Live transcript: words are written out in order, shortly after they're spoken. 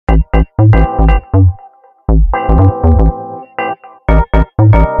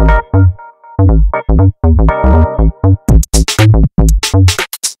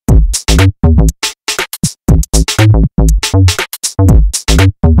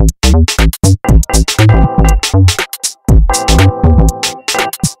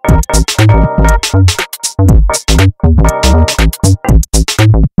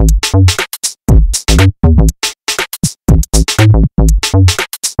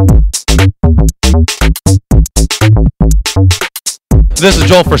This is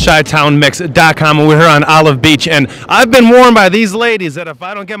Joel for ChiTownMix.com, and we're here on Olive Beach. And I've been warned by these ladies that if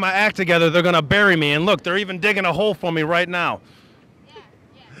I don't get my act together, they're going to bury me. And look, they're even digging a hole for me right now.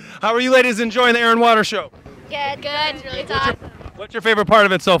 How are you ladies enjoying the Air and Water Show? Good. It's really awesome. What's your favorite part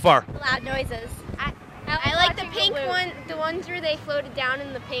of it so far? Loud noises. I like the pink one, the ones where they floated down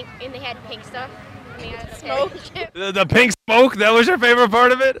in the pink, and they had pink stuff. I mean, smoke. The pink smoke, that was your favorite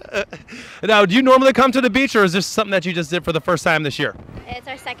part of it? Now, do you normally come to the beach, or is this something that you just did for the first time this year? It's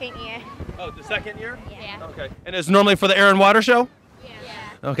our second year. Oh, the second year? Yeah. Okay. And it's normally for the Air and Water Show? Yeah.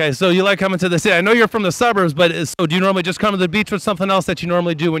 Okay, so you like coming to the city. I know you're from the suburbs, but so do you normally just come to the beach with something else that you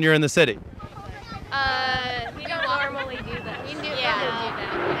normally do when you're in the city? We don't normally do that. We do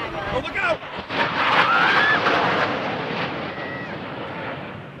that. Oh, look out!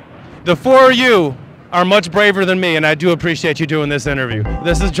 The four of you are much braver than me, and I do appreciate you doing this interview.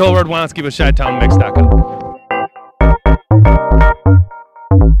 This is Joel Radwanski with ChiTownMix.com.